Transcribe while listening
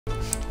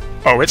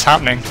Oh, it's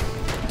happening.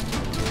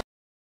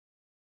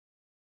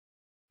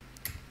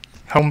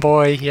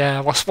 Homeboy,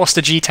 yeah. What's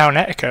the G-Town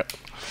etiquette?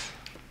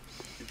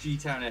 The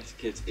G-Town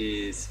etiquette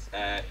is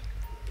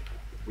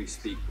we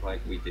speak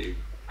like we do.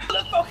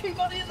 The fucking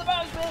money in the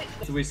bag, mate!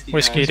 It's a whiskey.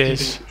 Whiskey it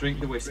is. Drink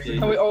the whiskey.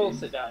 Can we all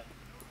sit down?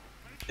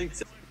 I think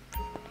so.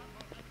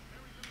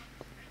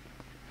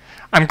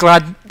 I'm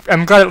glad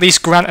at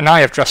least Grant and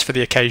I have dressed for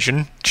the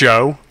occasion.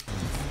 Joe.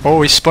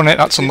 Oh, he spun it,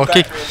 that's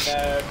unlucky.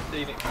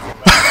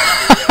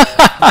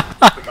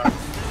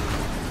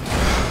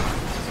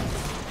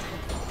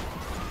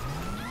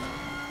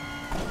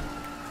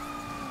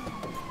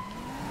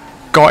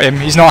 Got him,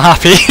 he's not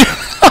happy.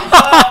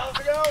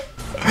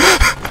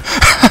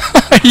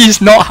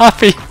 He's not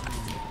happy.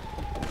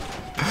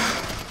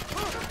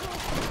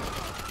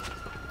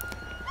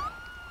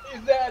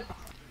 He's dead.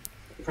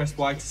 Press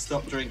Y to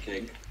stop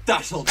drinking.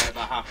 That'll never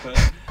happen.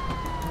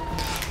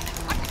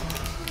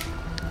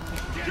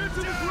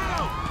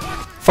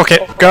 Fuck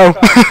it, go.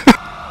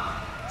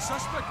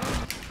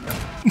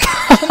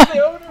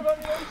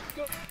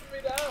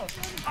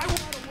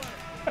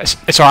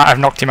 It's alright, I've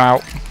knocked him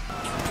out.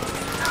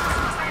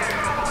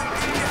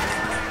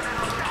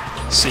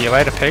 See you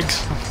later,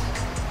 pigs.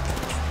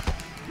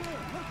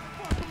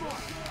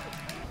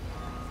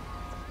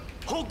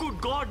 Oh,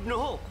 good God,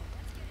 no!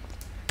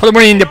 Put the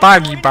money in your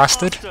bag, you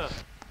bastard.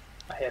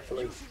 I hear for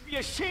Luke. Be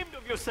ashamed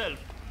of yourself.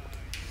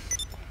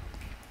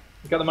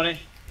 You got the money?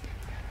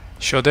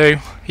 Sure do.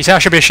 He said I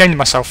should be ashamed of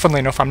myself.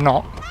 Funnily enough, I'm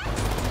not.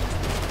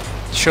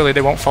 Surely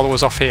they won't follow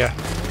us off here.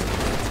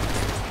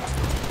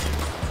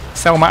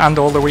 Thelma and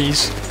or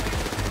Louise.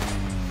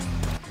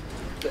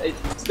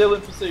 It's still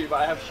in pursuit, but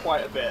I have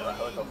quite a bit of that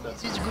helicopter.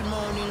 It's good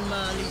morning,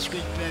 man. It's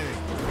good berry.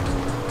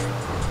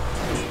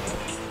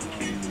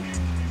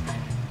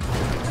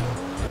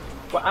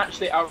 We're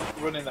actually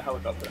outrunning the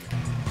helicopter.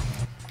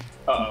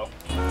 Uh-oh.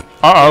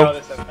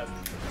 Uh-oh.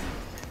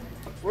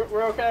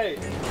 We're okay.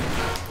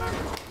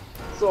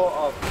 Sort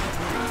of.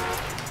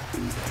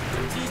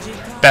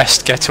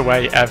 Best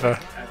getaway ever.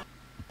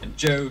 And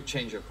Joe,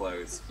 change your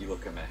clothes. You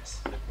look a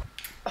mess.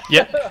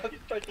 Yeah.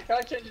 Can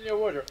I change in your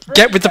wardrobe?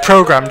 Get with the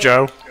program,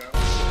 Joe.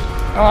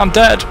 Oh, I'm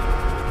dead.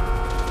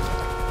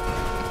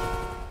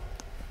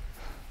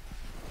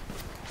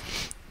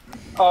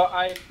 Oh,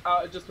 I'm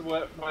out just to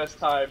work for most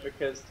time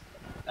because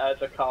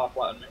the car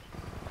flattened me.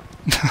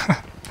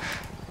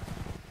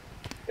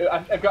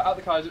 I got out of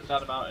the car as it was down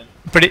the mountain.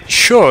 But it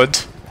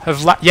should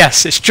have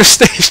yes, it's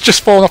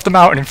just fallen off the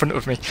mountain in front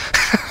of me.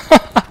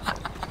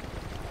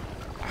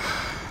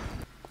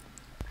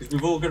 Because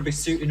we've all got to be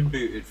suited and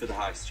booted for the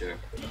heist, Joe.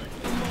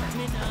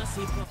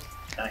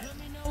 Nice.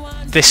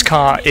 This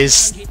car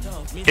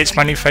it's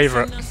my new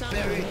favourite. It's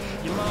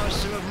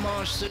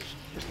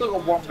still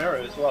got one mirror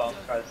as well,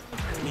 guys.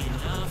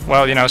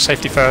 Well, you know,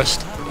 safety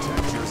first.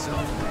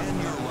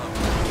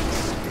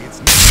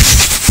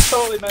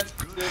 Totally meant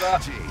to do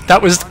that.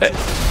 That was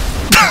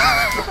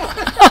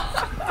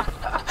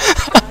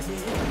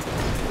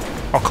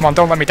Oh, come on,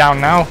 don't let me down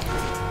now.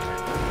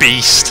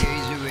 Beast.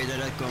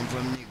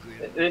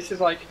 This is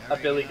like a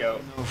billy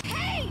goat.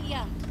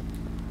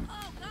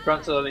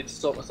 Granted, I need to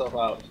sort myself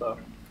out, so.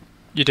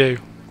 You do.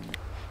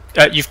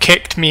 You've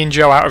kicked me and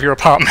Joe out of your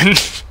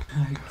apartment.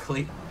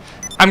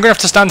 I'm gonna have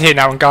to stand here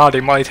now and guard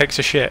him while he takes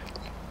a shit.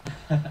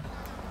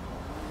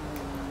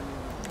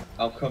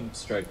 I'll come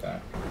straight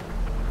back.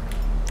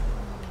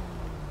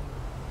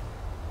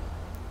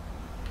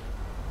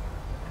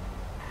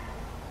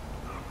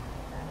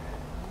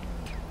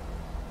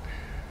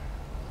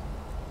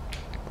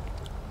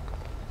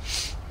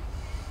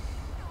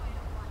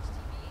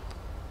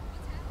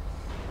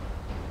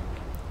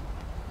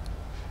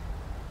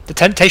 The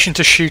temptation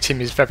to shoot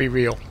him is very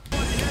real.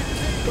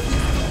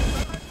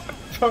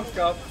 Oh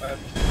god, man.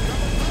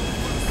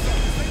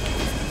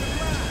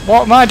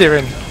 What am I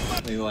doing?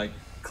 They like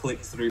click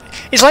through.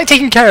 It's like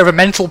taking care of a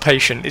mental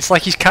patient. It's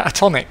like he's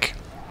catatonic.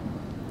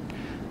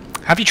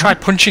 Have you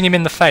tried punching him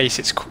in the face?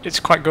 It's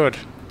quite good.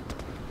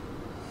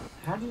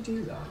 How do you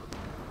do that?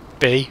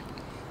 B.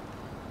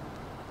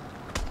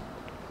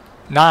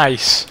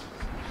 Nice.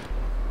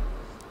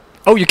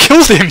 Oh, you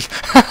killed him!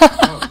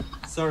 Oh,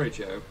 sorry,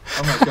 Joe.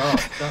 Oh my god,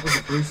 that was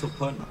a brutal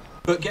pun.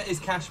 But get his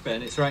cash,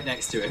 Ben. It's right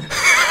next to him.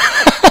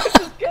 I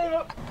just came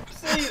up.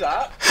 See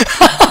that?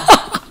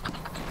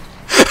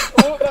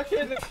 I walked back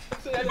in and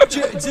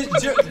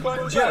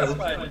Joe,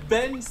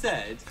 Ben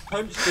said,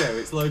 punch Joe,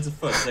 it's loads of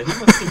fun, so he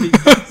must have been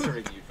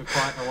answering you for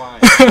quite a while.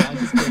 I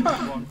just gave you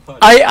one punch.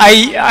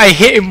 I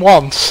hit him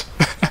once.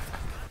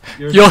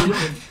 You're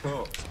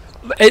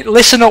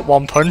listen up,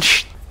 One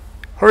Punch.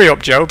 Hurry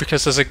up, Joe,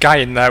 because there's a guy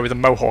in there with a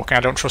mohawk and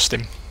I don't trust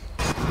him.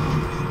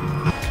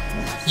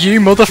 You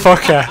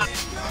motherfucker.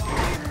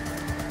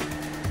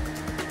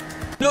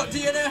 Not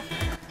DNF!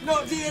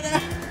 Not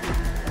DNF!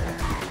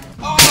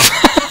 Oh.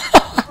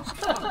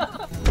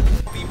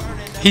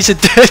 He's a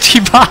dirty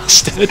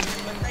bastard.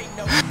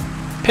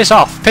 Piss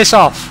off, piss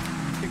off.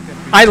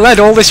 I led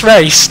all this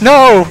race.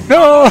 No,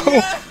 no.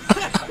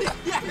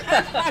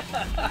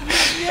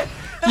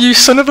 You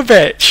son of a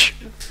bitch.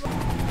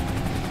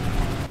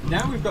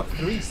 Now we've got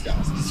 3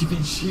 stars because you've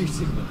been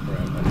shooting them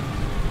forever.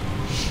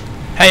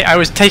 Hey, I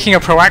was taking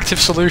a proactive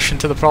solution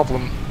to the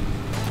problem.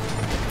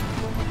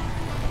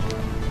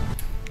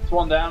 It's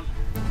one down.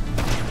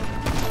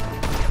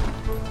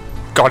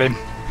 Got him.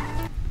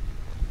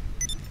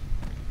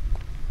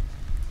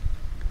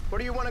 Where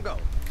do you want to go?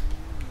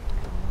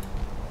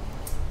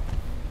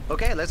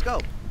 Okay, let's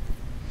go.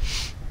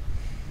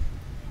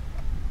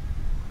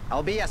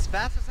 I'll be as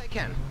fast as I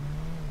can.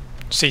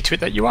 See to it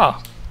that you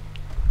are.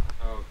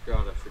 Oh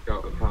god, I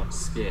forgot we can't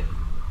skip.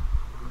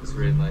 Because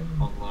we're in like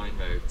online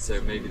mode, so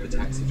maybe the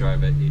taxi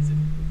driver isn't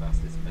the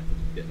fastest method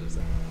of getting us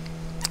there.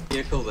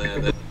 Vehicle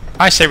there.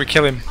 I say we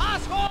kill him.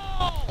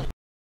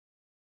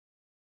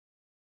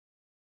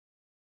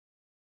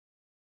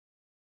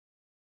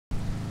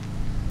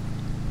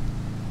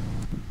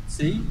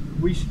 See?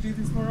 We should do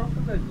this more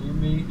often then. You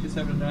and me just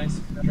having a nice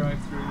drive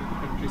through the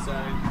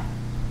countryside.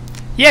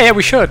 Yeah,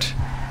 we should.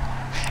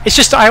 It's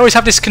just that I always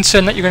have this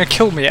concern that you're going to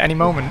kill me at any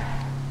moment. I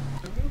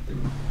will do.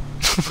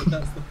 But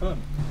that's the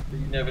fun. But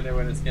you never know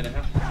when it's going to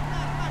happen.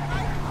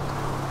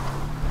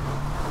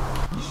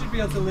 You should be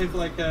able to live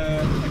like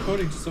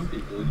according to some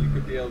people, you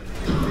could be able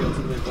to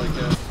live like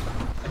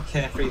a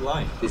carefree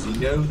life. Because you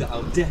know that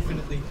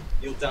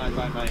you'll die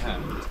by my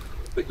hand,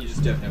 but you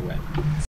just don't know when.